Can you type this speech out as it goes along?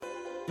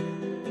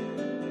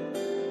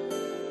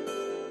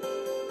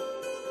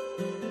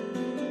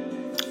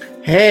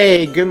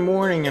Hey, good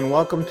morning and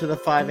welcome to the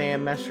 5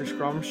 a.m. Master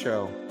Scrum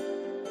Show.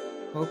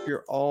 Hope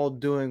you're all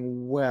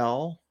doing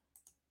well.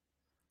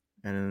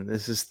 And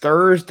this is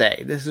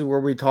Thursday. This is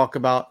where we talk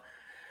about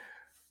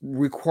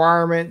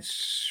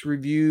requirements,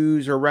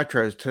 reviews, or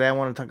retros. Today I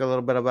want to talk a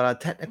little bit about a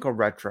technical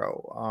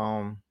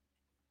retro.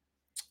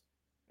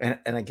 And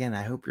again,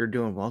 I hope you're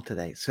doing well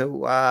today.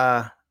 So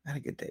I had a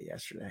good day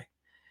yesterday.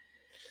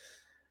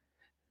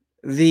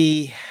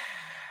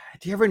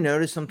 Do you ever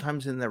notice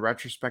sometimes in the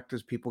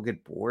retrospectives people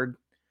get bored?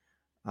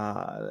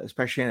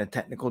 Especially in a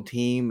technical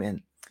team,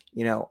 and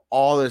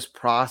all this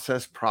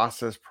process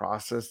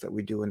that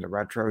we do in the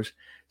retros.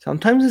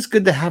 Sometimes it's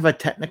good to have a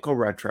technical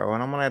retro,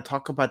 and I'm going to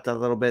talk about that a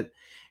little bit.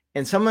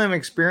 And some of them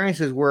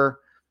experiences where,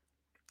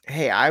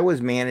 hey, I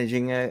was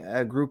managing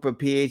a group of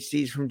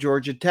PhDs from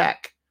Georgia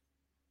Tech.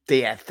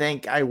 I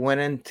think I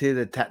went into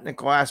the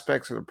technical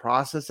aspects or the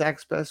process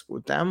aspects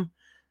with them,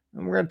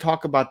 and we're going to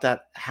talk about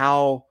that,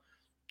 how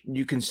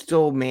you can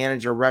still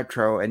manage a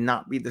retro and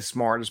not be the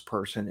smartest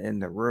person in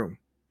the room.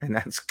 And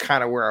that's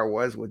kind of where I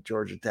was with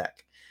Georgia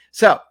Tech.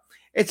 So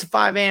it's a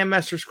 5 a.m.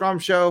 Master Scrum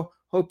Show.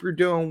 Hope you're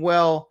doing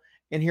well.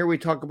 And here we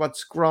talk about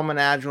Scrum and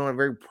Agile in a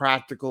very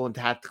practical and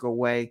tactical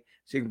way,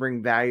 so you can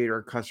bring value to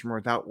our customer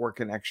without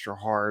working extra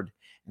hard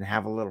and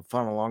have a little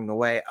fun along the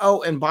way.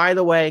 Oh, and by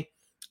the way,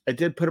 I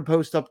did put a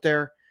post up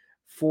there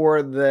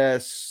for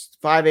the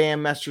 5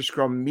 a.m. Master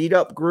Scrum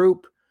meetup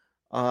group.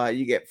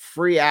 You get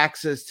free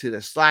access to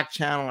the Slack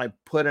channel. I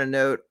put a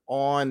note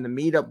on the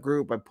meetup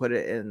group. I put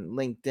it in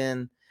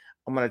LinkedIn.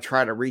 I'm going to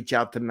try to reach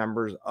out to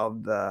members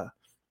of the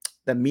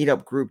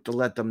meetup group to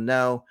let them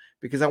know,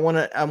 because I want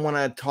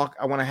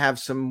to have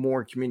some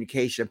more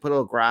communication. I put a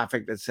little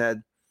graphic that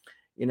said,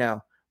 we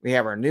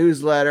have our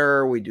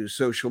newsletter, we do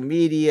social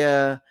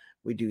media,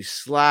 we do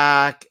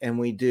Slack, and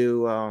we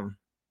do,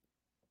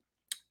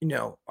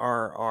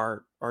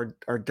 our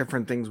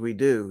different things we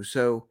do.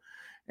 So,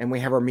 and we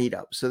have our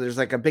meetup. So there's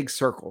like a big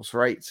circles,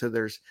 right? So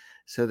there's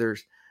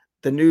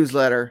the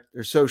newsletter,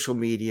 there's social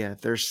media,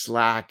 there's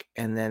Slack,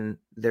 and then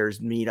there's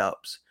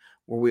meetups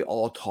where we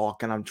all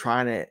talk. And I'm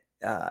trying to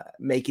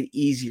make it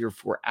easier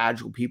for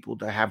Agile people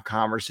to have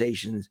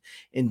conversations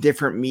in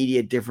different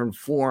media, different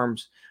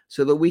forms,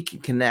 so that we can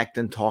connect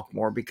and talk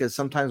more, because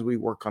sometimes we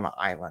work on an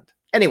island.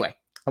 Anyway,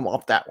 I'm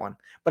off that one.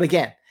 But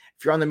again,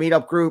 if you're on the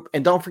meetup group,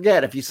 and don't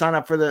forget, if you sign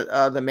up for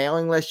the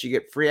mailing list, you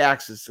get free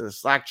access to the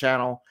Slack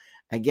channel.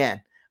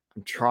 Again,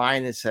 I'm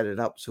trying to set it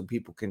up so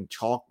people can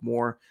talk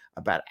more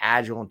about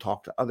Agile and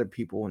talk to other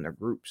people in their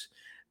groups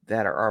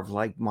that are of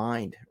like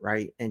mind,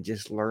 right? And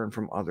just learn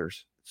from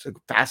others. It's the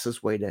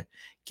fastest way to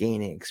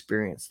gain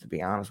experience, to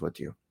be honest with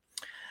you.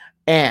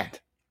 And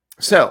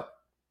so,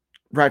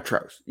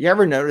 retros. You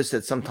ever notice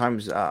that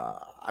sometimes,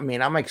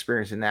 I'm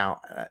experiencing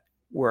now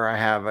where I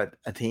have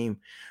a team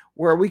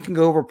where we can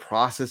go over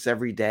process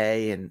every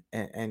day and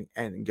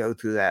go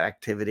through that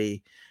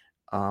activity.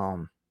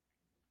 And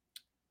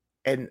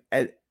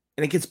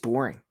it gets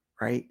boring,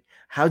 right?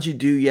 How'd you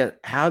do yet?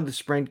 How'd the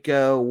sprint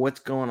go? What's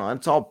going on?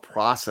 It's all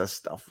process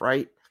stuff,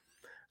 right?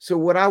 So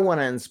what I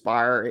want to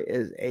inspire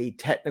is a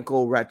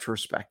technical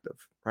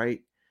retrospective,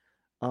 right?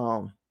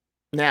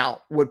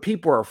 Now, what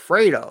people are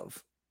afraid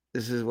of,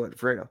 this is what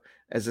afraid of.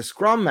 As a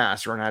Scrum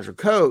Master and Agile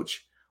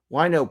coach,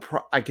 well, I know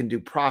I can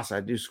do process.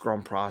 I do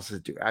Scrum process,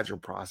 do Agile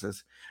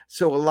process.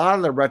 So a lot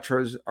of the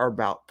retros are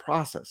about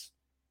process.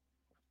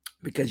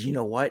 Because you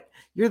know what?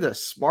 You're the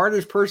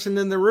smartest person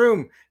in the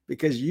room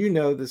because you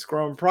know the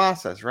Scrum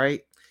process,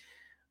 right?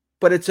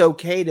 But it's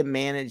okay to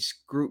manage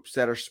groups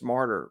that are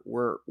smarter.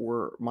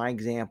 Where my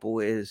example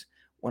is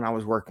when I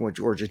was working with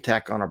Georgia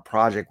Tech on a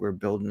project, we we're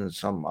building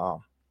some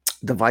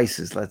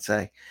devices, let's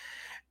say,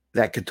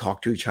 that could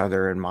talk to each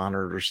other and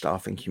monitor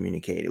stuff and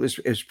communicate. It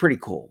was pretty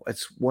cool.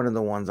 It's one of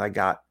the ones I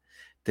got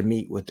to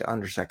meet with the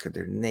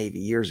Undersecretary of the Navy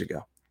years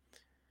ago.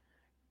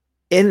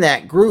 In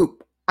that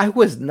group, I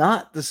was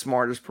not the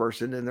smartest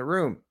person in the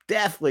room.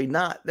 Definitely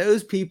not.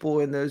 Those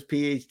people in those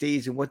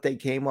PhDs and what they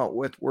came up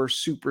with were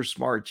super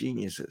smart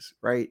geniuses,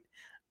 right?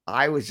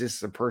 I was just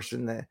the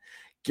person to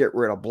get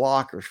rid of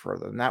blockers for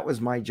them. That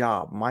was my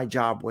job. My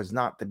job was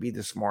not to be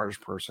the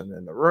smartest person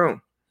in the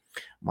room.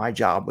 My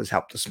job was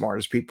help the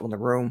smartest people in the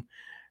room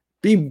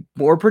be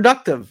more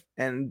productive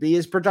and be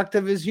as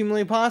productive as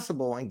humanly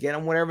possible and get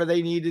them whatever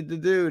they needed to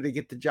do to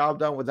get the job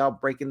done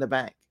without breaking the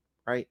bank,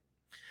 right?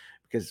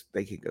 Because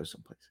they could go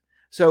someplace.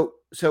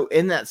 So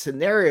in that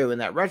scenario, in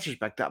that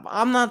retrospective,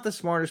 I'm not the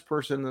smartest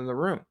person in the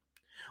room.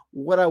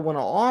 What I want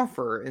to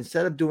offer,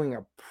 instead of doing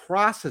a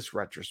process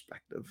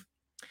retrospective,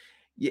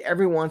 you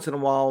every once in a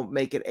while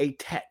make it a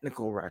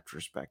technical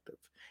retrospective.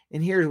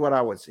 And here's what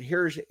I would say.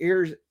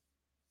 Here's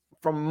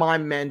from my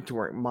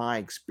mentoring, my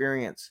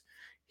experience.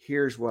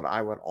 Here's what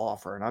I would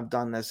offer. And I've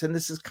done this. And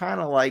this is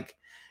kind of like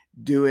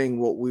doing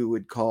what we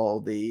would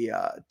call the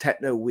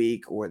Techno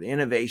Week or the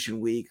Innovation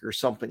Week or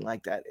something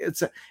like that.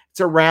 It's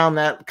around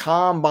that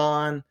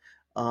Kanban,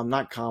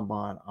 not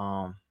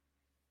Kanban,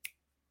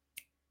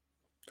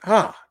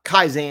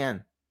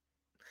 Kaizen,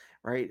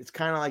 right? It's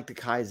kind of like the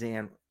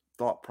Kaizen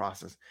thought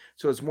process.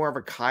 So it's more of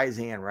a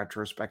Kaizen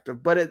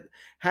retrospective, but it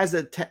has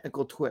a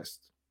technical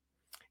twist.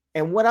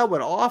 And what I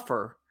would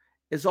offer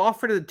is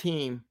offer to the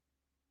team,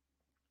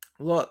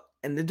 look,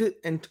 and the do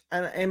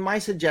and my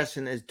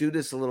suggestion is do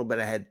this a little bit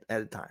ahead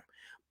of time.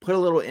 Put a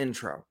little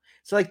intro.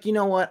 It's like, you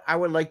know what? I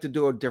would like to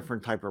do a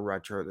different type of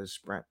retro this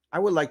sprint. I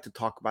would like to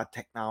talk about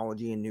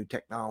technology and new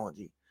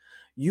technology.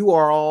 You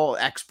are all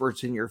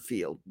experts in your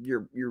field.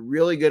 You're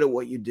really good at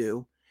what you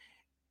do.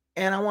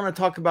 And I want to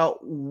talk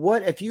about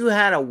what if you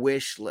had a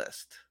wish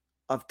list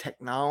of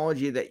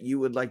technology that you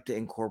would like to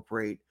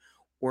incorporate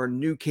or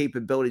new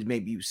capabilities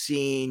maybe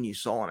you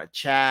saw in a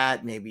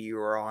chat, maybe you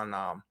were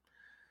on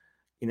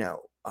you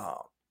know,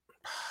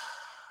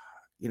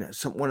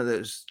 some one of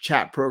those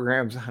chat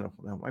programs. I don't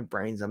know. My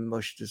brain's a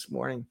mush this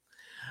morning,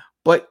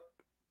 but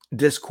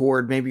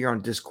Discord, maybe you're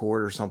on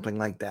Discord or something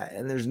like that,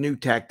 and there's new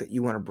tech that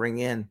you want to bring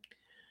in.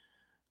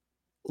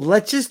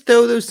 Let's just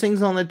throw those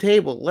things on the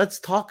table. Let's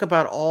talk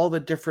about all the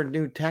different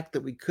new tech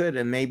that we could,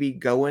 and maybe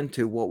go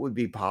into what would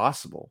be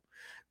possible.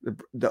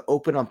 The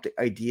open up the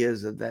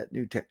ideas of that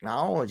new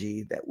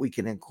technology that we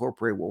can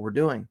incorporate what we're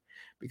doing,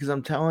 because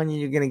I'm telling you,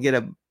 you're going to get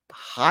a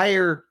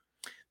higher.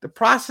 The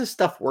process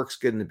stuff works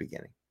good in the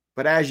beginning,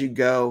 but as you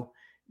go,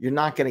 you're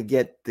not going to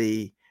get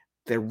the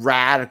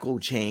radical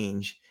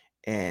change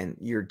in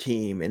your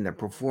team and the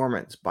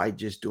performance by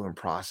just doing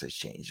process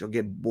change. You'll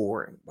get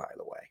boring, by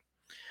the way.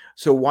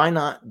 So why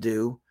not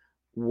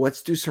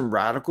let's do some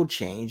radical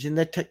change in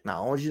the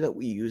technology that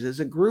we use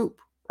as a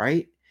group,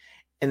 right?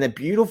 And the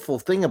beautiful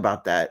thing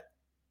about that,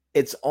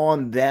 it's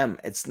on them.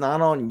 It's not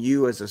on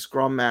you as a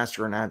scrum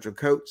master and agile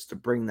coach to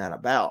bring that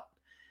about.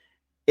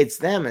 It's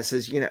them. It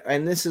says,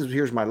 and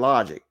here's my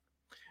logic.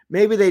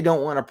 Maybe they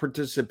don't want to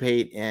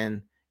participate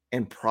in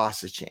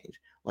process change,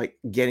 like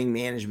getting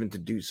management to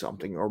do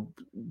something or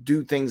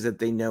do things that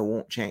they know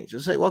won't change. They'll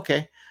say, well,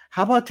 okay,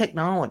 how about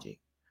technology?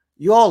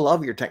 You all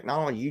love your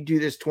technology. You do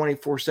this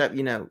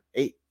 24/7,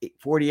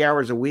 40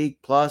 hours a week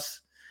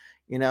plus,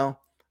 you know.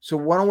 So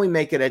why don't we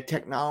make it a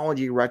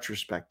technology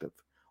retrospective?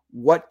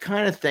 What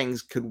kind of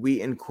things could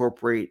we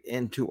incorporate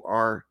into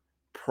our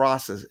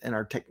process and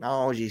our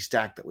technology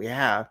stack that we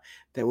have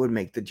that would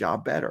make the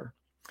job better?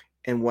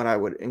 And what I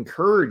would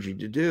encourage you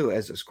to do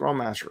as a Scrum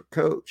Master or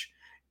coach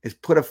is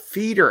put a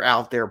feeder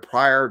out there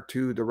prior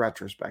to the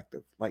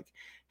retrospective. Like,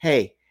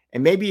 hey,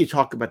 and maybe you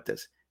talk about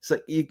this. So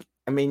you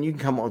can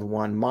come up with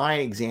one. My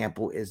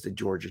example is the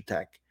Georgia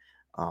Tech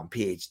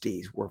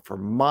PhDs, where for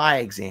my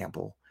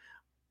example,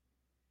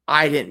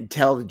 I didn't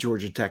tell the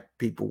Georgia Tech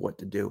people what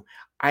to do.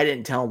 I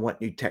didn't tell them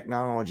what new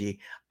technology.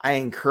 I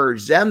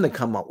encouraged them to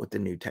come up with the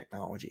new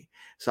technology.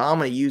 So I'm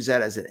going to use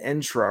that as an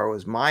intro,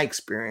 as my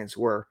experience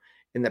where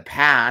in the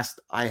past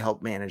I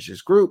helped manage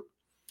this group.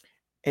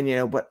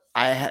 And, but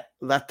I had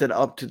left it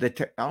up to the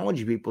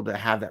technology people to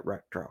have that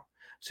retro.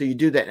 So you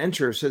do that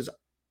intro. It says,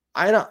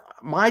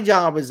 my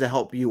job is to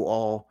help you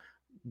all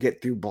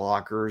get through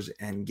blockers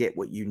and get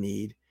what you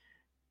need.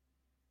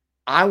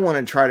 I want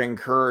to try to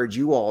encourage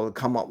you all to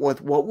come up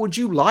with what would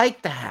you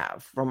like to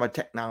have from a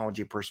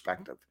technology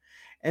perspective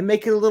and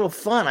make it a little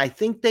fun. I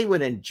think they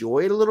would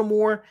enjoy it a little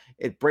more.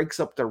 It breaks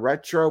up the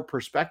retro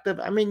perspective.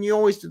 I mean, you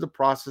always do the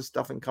process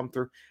stuff and come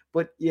through,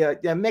 but yeah,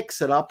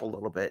 mix it up a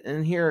little bit.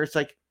 And here it's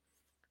like,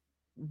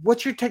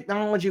 what's your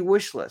technology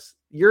wish list?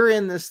 You're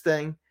in this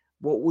thing.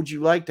 What would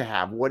you like to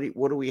have? What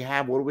do we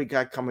have? What do we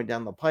got coming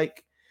down the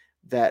pike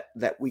that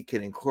we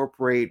can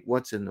incorporate?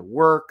 What's in the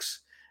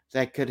works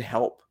that could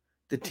help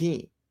the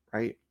team,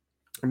 right?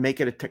 And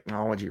make it a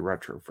technology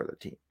retro for the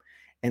team.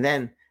 And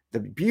then the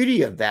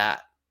beauty of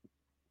that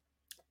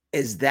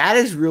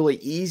is really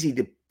easy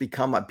to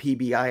become a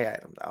PBI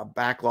item, a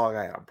backlog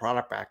item,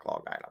 product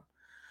backlog item,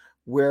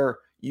 where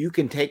you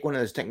can take one of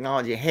those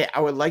technology. Hey,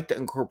 I would like to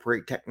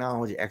incorporate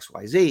technology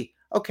XYZ.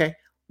 Okay,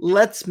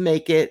 let's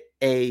make it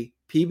a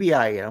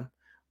PBI item,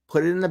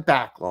 put it in the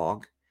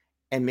backlog,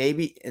 and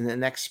maybe in the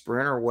next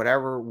sprint or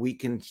whatever, we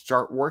can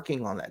start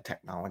working on that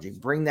technology,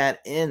 bring that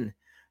in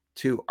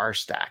to our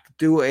stack,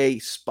 do a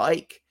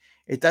spike.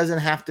 It doesn't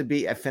have to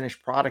be a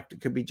finished product. It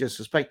could be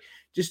just a spike.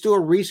 Just do a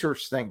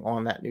research thing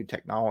on that new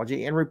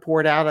technology and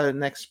report out at the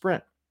next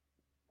sprint.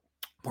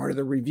 Part of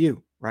the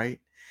review, right?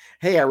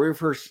 Hey, I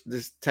researched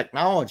this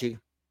technology.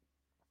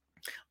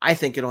 I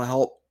think it'll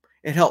help.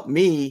 It helped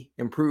me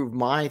improve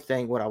my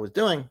thing, what I was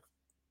doing.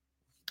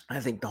 I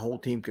think the whole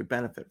team could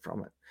benefit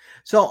from it.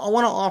 So I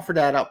want to offer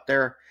that up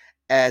there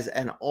as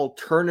an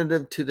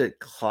alternative to the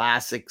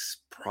classics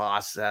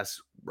process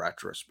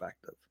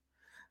retrospective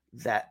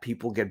that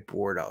people get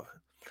bored of.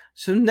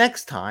 So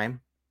next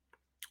time,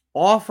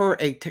 offer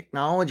a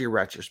technology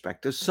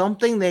retrospective,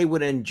 something they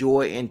would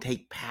enjoy and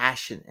take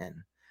passion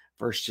in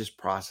versus just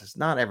process.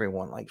 Not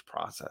everyone likes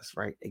process,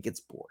 right? It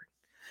gets boring.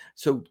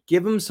 So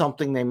give them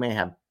something they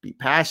may be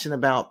passionate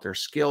about, their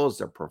skills,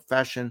 their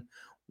profession,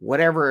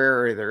 whatever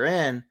area they're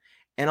in,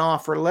 and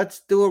offer,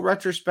 let's do a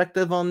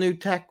retrospective on new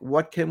tech.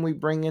 What can we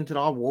bring into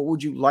the, what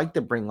would you like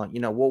to bring on?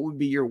 What would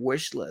be your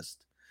wish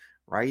list?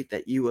 right?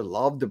 That you would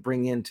love to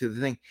bring into the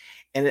thing.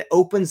 And it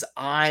opens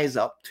eyes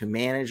up to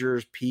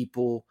managers,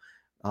 people,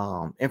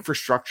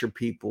 infrastructure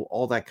people,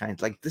 all that kind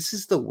of like, this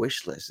is the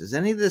wish list. Is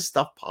any of this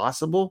stuff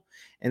possible?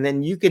 And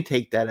then you can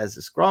take that as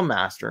a scrum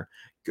master,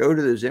 go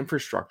to those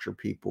infrastructure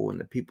people and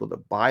the people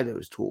that buy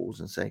those tools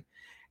and say,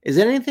 is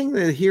anything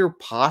that here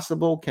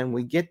possible? Can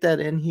we get that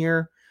in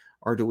here?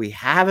 Or do we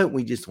have it?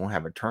 We just don't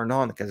have it turned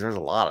on because there's a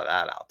lot of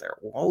that out there.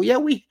 Oh yeah,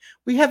 we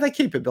have that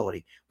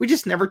capability. We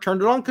just never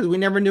turned it on because we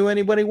never knew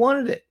anybody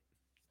wanted it.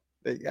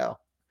 There you go.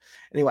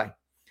 Anyway,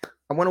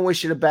 I want to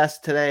wish you the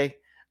best today.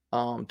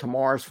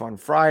 Tomorrow's Fun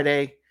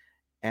Friday.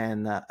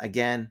 And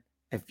again,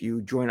 if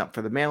you join up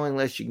for the mailing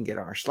list, you can get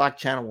our Slack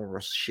channel where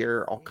we'll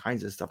share all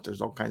kinds of stuff.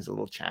 There's all kinds of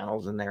little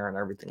channels in there and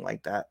everything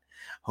like that.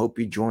 Hope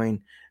you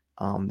join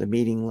the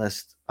meeting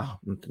list. Oh,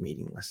 not the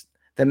meeting list,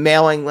 the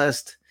mailing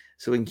list,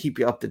 so we can keep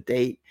you up to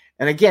date.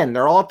 And again,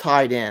 they're all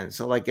tied in.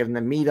 So like in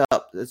the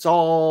meetup, it's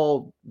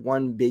all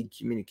one big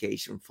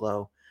communication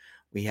flow.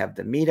 We have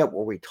the meetup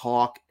where we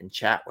talk and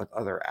chat with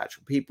other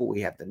Agile people.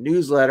 We have the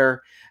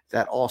newsletter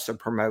that also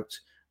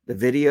promotes the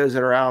videos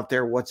that are out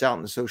there, what's out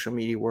in the social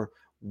media,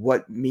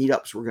 what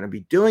meetups we're going to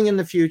be doing in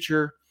the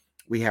future.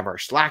 We have our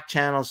Slack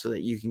channel so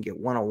that you can get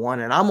one-on-one.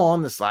 And I'm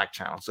on the Slack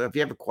channel. So if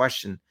you have a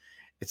question,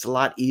 it's a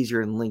lot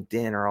easier than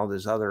LinkedIn or all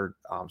those other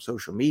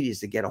social medias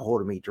to get a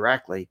hold of me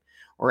directly,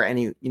 or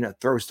any,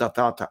 throw stuff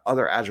out to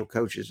other Agile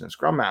coaches and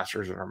Scrum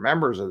Masters that are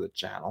members of the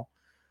channel.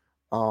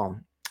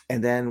 And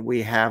then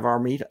we have our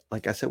meetup.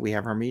 Like I said, we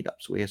have our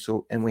meetups. We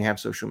have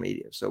social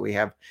media. So we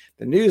have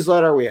the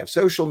newsletter, we have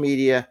social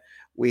media,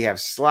 we have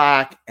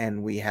Slack,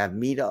 and we have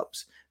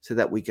meetups so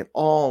that we can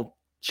all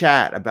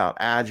chat about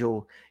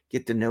Agile,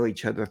 get to know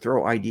each other,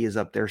 throw ideas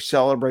up there,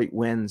 celebrate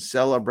wins,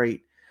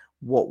 celebrate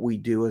what we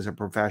do as a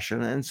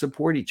profession, and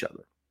support each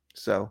other.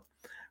 So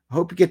I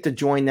hope you get to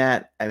join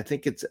that. I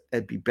think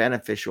it'd be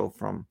beneficial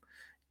from,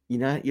 you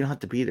don't have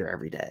to be there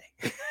every day,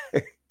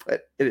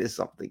 but it is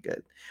something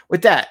good.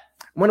 With that,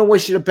 I'm going to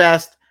wish you the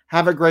best.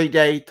 Have a great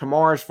day.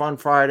 Tomorrow's Fun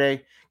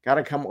Friday. Got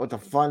to come up with a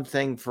fun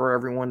thing for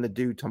everyone to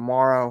do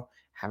tomorrow.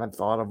 Haven't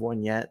thought of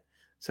one yet.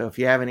 So if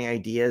you have any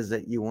ideas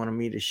that you wanted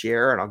me to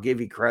share, and I'll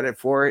give you credit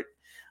for it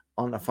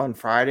on the Fun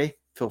Friday,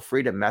 feel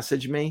free to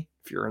message me.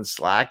 If you're in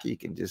Slack, you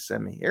can just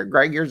send me, here,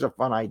 Greg, here's a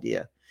fun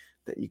idea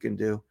that you can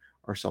do,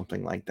 or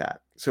something like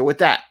that. So with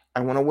that, I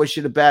want to wish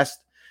you the best.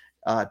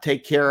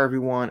 Take care,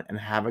 everyone, and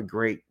have a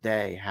great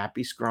day.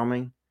 Happy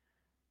scrumming.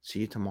 See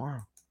you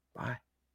tomorrow. Bye.